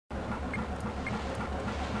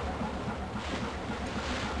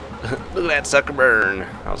Look at that sucker burn.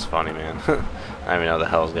 That was funny, man. I don't even know what the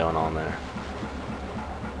hell's going on there.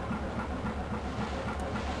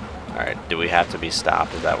 Alright, do we have to be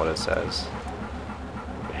stopped? Is that what it says?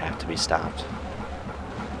 We have to be stopped.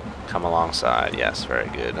 Come alongside. Yes, very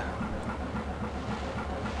good.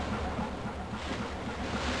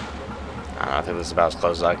 I think this is about as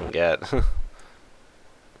close as I can get. I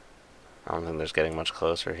don't think there's getting much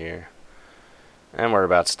closer here. And we're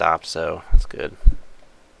about stopped, so that's good.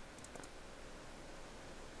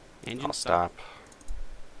 I'll stop.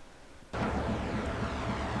 Is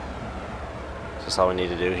this all we need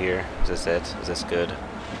to do here? Is this it? Is this good?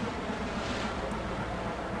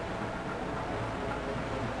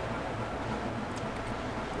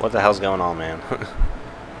 What the hell's going on, man?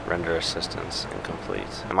 Render assistance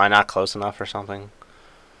incomplete. Am I not close enough or something?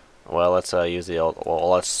 Well, let's use the old. Well,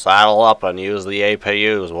 let's saddle up and use the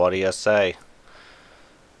APUs. What do you say?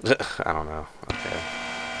 I don't know. Okay.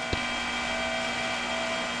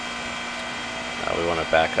 We want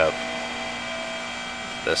to back up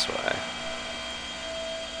this way.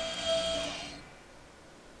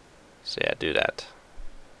 So yeah, do that.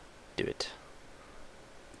 Do it.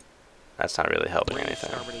 That's not really helping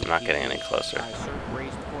anything. I'm not getting any closer.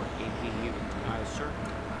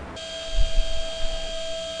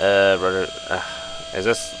 Is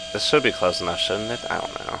this should be close enough, shouldn't it? I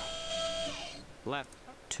don't know. Left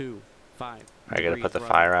 2 5. Are you gonna put the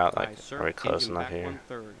fire out? Like, are we close enough here?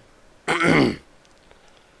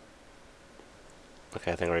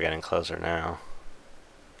 Okay, I think we're getting closer now.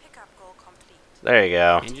 Pickup goal complete. There you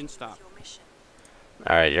go. Engine stop.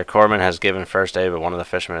 Alright, your corpsman has given first aid, but one of the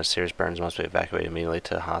fishermen has serious burns and must be evacuated immediately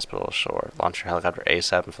to the hospital ashore. Launch your helicopter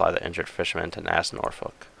ASAP and fly the injured fisherman to Nass,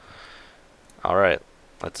 Norfolk. Alright,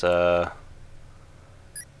 let's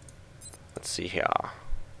see here.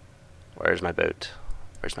 Where's my boat?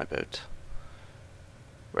 Where's my boat?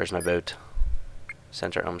 Where's my boat?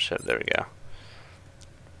 Center home ship, there we go.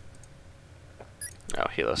 Oh,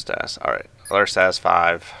 helo status. Alright, alert status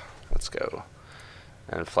 5. Let's go.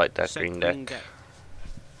 And flight deck, green deck.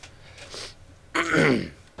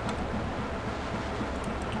 Alright,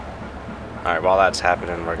 while that's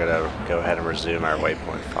happening, we're gonna go ahead and resume our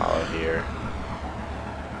waypoint follow here.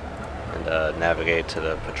 And navigate to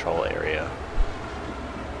the patrol area.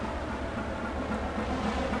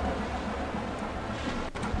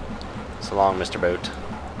 So long, Mr. Boat.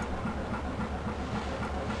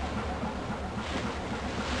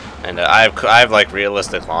 And I have like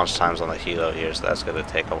realistic launch times on the helo here, so that's gonna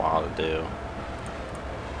take a while to do.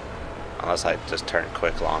 Unless I just turn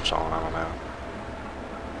quick launch on, I don't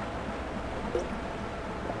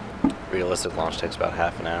know. Realistic launch takes about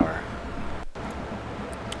half an hour.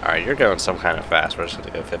 Alright, you're going some kind of fast. We're just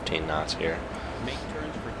gonna go 15 knots here. Make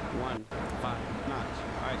turns for 15 knots.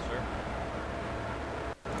 Aye, sir.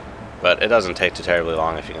 But it doesn't take too terribly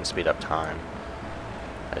long if you can speed up time.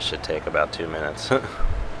 That should take about 2 minutes.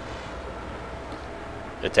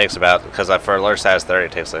 It takes about, because for alert status 30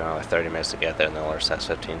 it takes like only 30 minutes to get there, and the alert status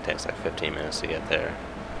 15 takes like 15 minutes to get there.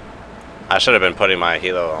 I should have been putting my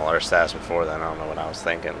helo on alert status before then. I don't know what I was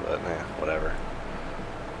thinking, but yeah, whatever.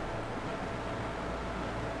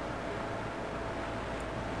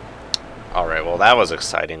 Alright, well that was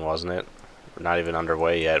exciting, wasn't it? We're not even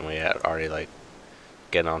underway yet, and we had already like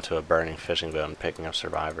getting onto a burning fishing boat and picking up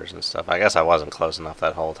survivors and stuff. I guess I wasn't close enough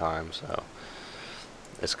that whole time, so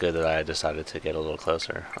it's good that I decided to get a little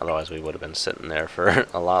closer. Otherwise, we would have been sitting there for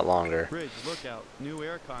a lot longer. Bridge, look out. New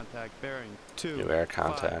air contact bearing 2. New air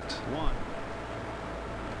contact. 1.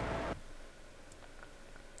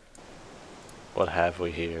 What have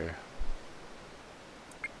we here?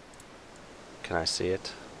 Can I see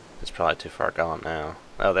it? It's probably too far gone now.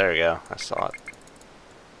 Oh, there we go. I saw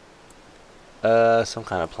it. Some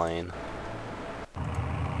kind of plane.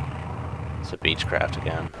 It's a Beechcraft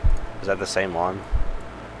again. Is that the same one?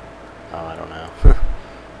 Oh, I don't know.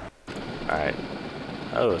 Alright.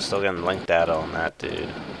 Oh, still getting link data on that dude.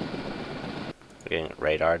 We're getting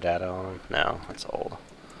radar data on him? No, that's old.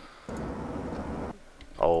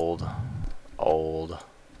 Old. Old.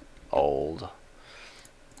 Old.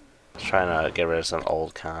 Just trying to get rid of some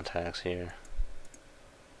old contacts here.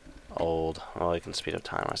 Old. Well, we can speed up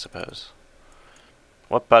time, I suppose.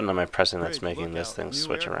 What button am I pressing that's making this thing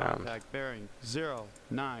switch around? Bearing 0,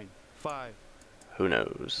 9, 5. Who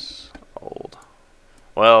knows? Old.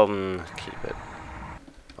 Well, keep it.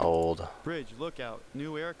 Old. Bridge, lookout.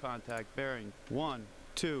 New air contact bearing 1,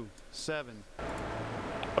 2, 7.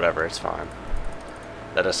 Whatever, it's fine.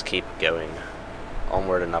 Let us keep going.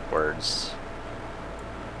 Onward and upwards.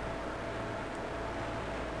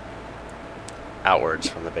 outwards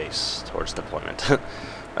from the base towards deployment.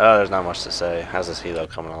 Oh, there's not much to say. How's this helo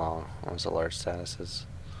coming along? What's alert statuses?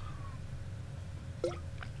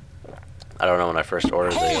 I don't know when I first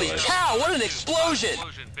ordered the Holy healers. cow, what an explosion!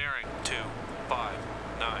 Explosion bearing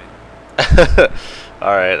 259.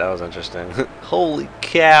 Alright, that was interesting. Holy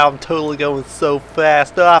cow, I'm totally going so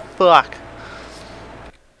fast. Ah, fuck.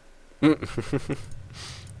 Alright,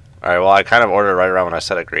 well, I kind of ordered right around when I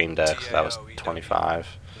set a green deck, so that was 25.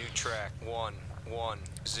 New track 110.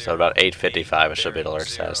 So about 8:55, it should be at alert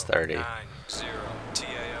status 30.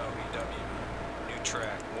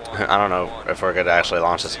 I don't know if we're going to actually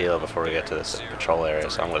launch this helo before we get to this patrol area,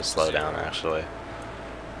 so I'm going to slow down, actually.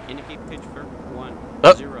 Indicate pitch for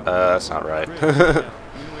 10. That's not right. Bridge, lookout.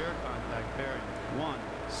 New air contact bearing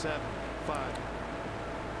 175.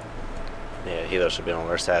 Yeah, helo should be on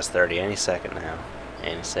alert status 30 any second now.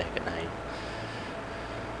 Any second now.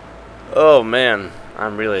 Oh man,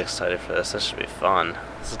 I'm really excited for this. This should be fun.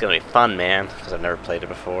 This is gonna be fun, man, because I've never played it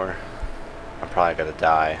before. I'm probably gonna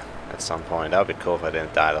die at some point. That would be cool if I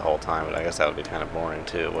didn't die the whole time, but I guess that would be kind of boring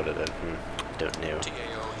too, wouldn't it? Don't know.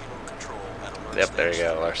 Yep, there you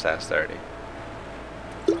go, alert status 30.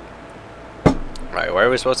 Right, where are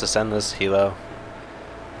we supposed to send this helo?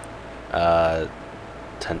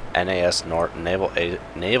 To NAS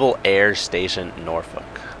Naval Air Station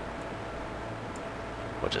Norfolk,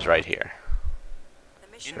 which is right here. The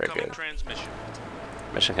mission Very Incoming good. transmission.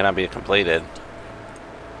 Mission cannot be completed.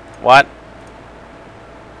 What?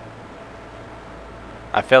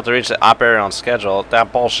 I failed to reach the operator on schedule.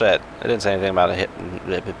 That bullshit. It didn't say anything about a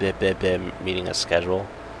meeting a schedule.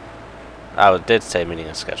 Oh, it did say meeting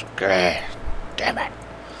a schedule. Great. Damn it.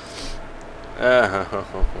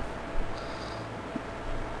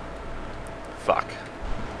 Fuck.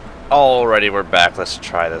 Alrighty, we're back. Let's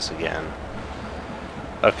try this again.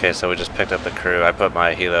 Okay, so we just picked up the crew. I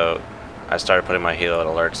started putting my helo at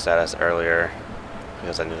alert status earlier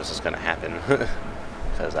because I knew this was going to happen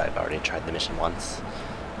because I've already tried the mission once.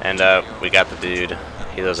 And we got the dude.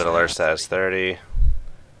 Helo's at alert status 30.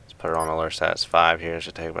 Let's put it on alert status 5 here. It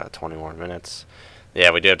should take about 20 more minutes.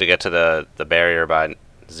 Yeah, we do have to get to the barrier by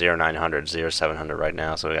 0900, 0700 right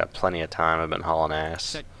now, so we got plenty of time. I've been hauling ass.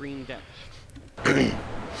 Set green deck.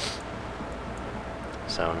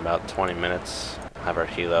 So in about 20 minutes, we'll have our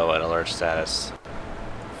helo at alert status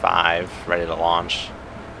 5, ready to launch.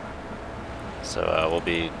 So we'll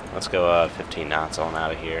be, let's go 15 knots on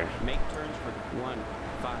out of here. Make turns for 15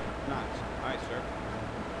 knots. Aye,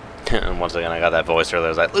 sir. And once again, I got that voice earlier. I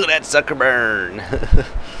was like, look at that sucker burn!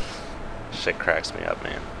 Shit cracks me up,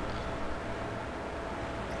 man.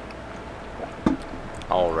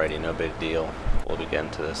 Alrighty, no big deal. We'll be getting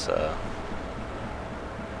to this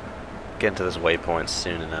waypoint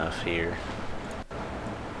soon enough here.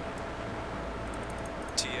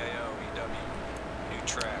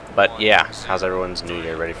 But yeah, how's everyone's New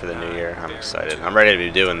Year? Ready for the New Year? I'm excited. I'm ready to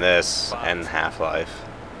be doing this and Half-Life.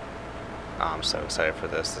 Oh, I'm so excited for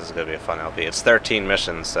this. This is going to be a fun LP. It's 13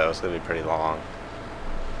 missions, so it's going to be pretty long.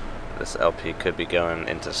 This LP could be going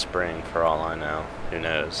into spring for all I know. Who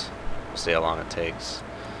knows? We'll see how long it takes.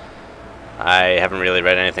 I haven't really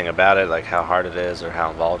read anything about it, like how hard it is or how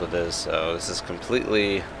involved it is, so this is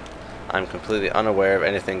I'm completely unaware of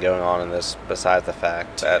anything going on in this besides the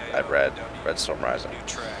fact that I've read Storm Rising.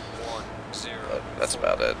 But that's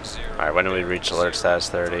about it. Alright, when do we reach alert status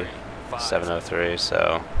 30? 7:03,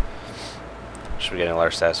 so should be getting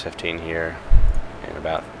alert status 15 here in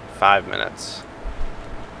about 5 minutes.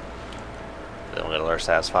 Then we'll get alert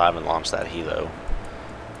status 5 and launch that helo.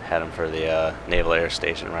 Head him for the Naval Air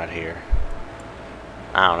Station right here.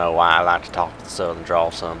 I don't know why I like to talk the southern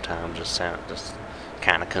drawl sometimes. Just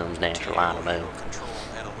kind of comes natural. I don't know.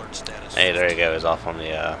 Hey, there you go. He's off on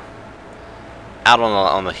the out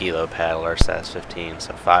on the helo pad. Alert status 15.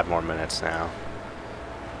 So 5 more minutes now.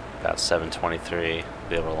 About 7:23.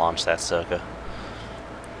 Be able to launch that sucker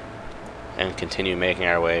and continue making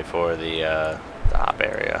our way for the op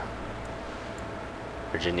area.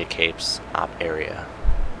 Virginia Capes op area.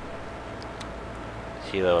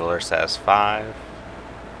 Helo at alert status 5.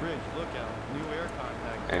 Bridge, lookout. New air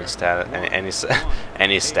contact. Any status?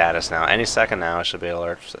 Any status now? Any second now, it should be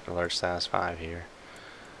alert status 5 here.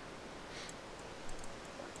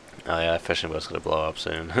 Oh yeah, that fishing boat's gonna blow up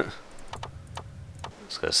soon.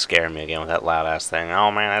 It's gonna scare me again with that loud ass thing. Oh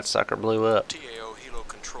man, that sucker blew up.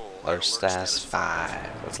 Alert status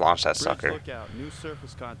 5. Let's launch that Bridge, sucker. lookout. New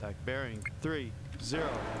surface contact bearing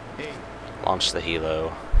 308. Launch the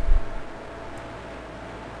helo.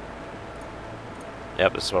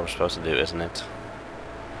 Yep, this is what we're supposed to do, isn't it?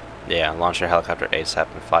 Yeah, launch your helicopter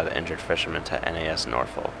ASAP and fly the injured fisherman to NAS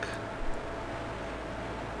Norfolk.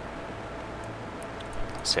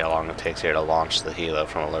 See how long it takes here to launch the helo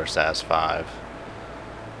from Alert Status 5.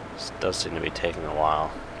 This does seem to be taking a while,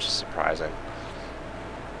 which is surprising.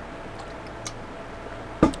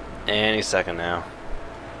 Any second now.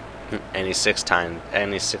 Any 16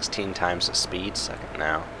 times the speed second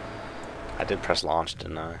now. I did press launch,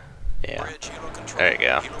 didn't I? Yeah. Bridge, helo control. There you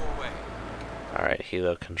go. Helo away. Alright,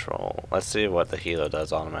 helo control. Let's see what the helo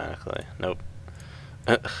does automatically. Nope.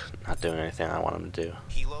 Not doing anything I want him to do.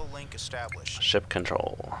 Helo link established. Ship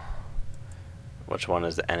control. Which one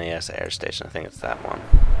is the NAS air station? I think it's that one.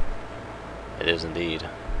 It is indeed.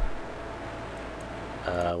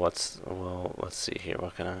 Well, let's see here.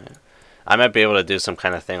 What can I might be able to do some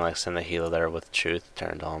kind of thing like send the helo there with truth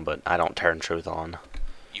turned on, but I don't turn truth on.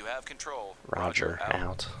 You have control. Roger,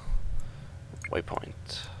 out.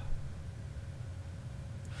 Waypoint.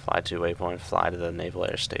 Fly to waypoint, fly to the naval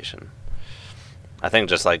air station. I think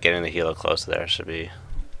just like getting the helo close there should be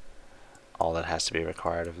all that has to be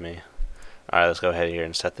required of me. Alright, let's go ahead here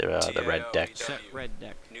and set the red deck. Set red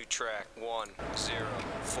deck. New track 1, 0,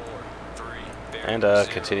 4, 3. And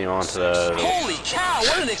continue on to the... Holy cow,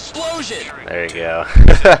 what an explosion! There you go.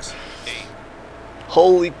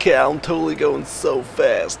 Holy cow, I'm totally going so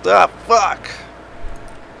fast. Ah, fuck!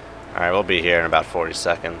 Alright, we'll be here in about 40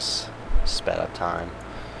 seconds. Sped up time.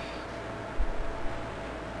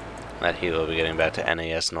 That helo will be getting back to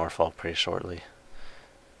NAS Norfolk pretty shortly.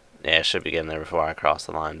 Yeah, it should be getting there before I cross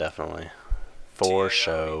the line, definitely. For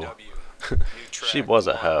show. She was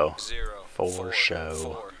a hoe. For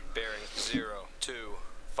show. Bearing 0, 2,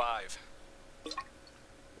 5.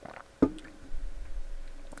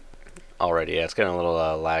 Already, yeah, it's getting a little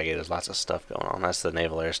laggy. There's lots of stuff going on. That's the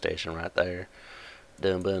naval air station right there.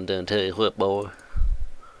 Dun tell you what, boy.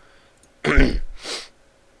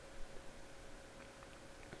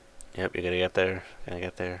 Yep, you're gonna get there. Gonna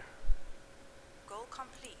get there. Goal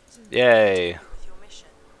complete. Yay! With your mission.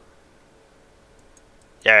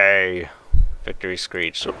 Yay! Victory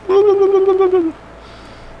screech.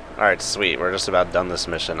 Alright, sweet. We're just about done this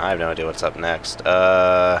mission. I have no idea what's up next.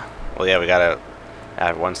 Well, yeah, we gotta...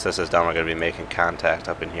 once this is done, we're gonna be making contact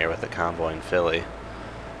up in here with the convoy in Philly.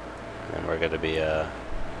 And we're gonna be,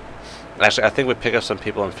 actually, I think we pick up some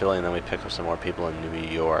people in Philly, and then we pick up some more people in New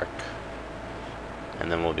York.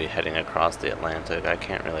 And then we'll be heading across the Atlantic. I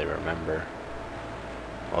can't really remember.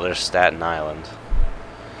 Well, there's Staten Island.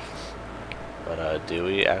 But, do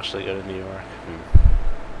we actually go to New York?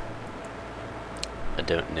 I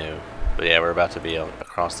don't know. But yeah, we're about to be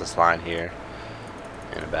across this line here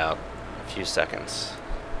in about a few seconds.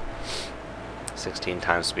 16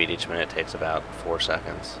 times speed each minute takes about 4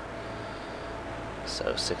 seconds.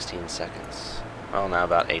 So 16 seconds. Well, now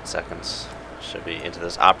about 8 seconds. Should be into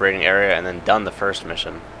this operating area and then done the first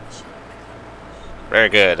mission. Very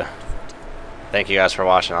good. Thank you guys for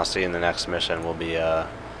watching. I'll see you in the next mission. We'll be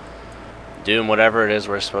doing whatever it is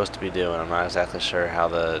we're supposed to be doing. I'm not exactly sure how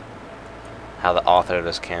the author of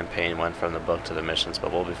this campaign went from the book to the missions,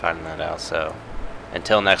 but we'll be finding that out. So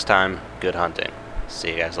until next time, good hunting.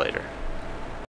 See you guys later.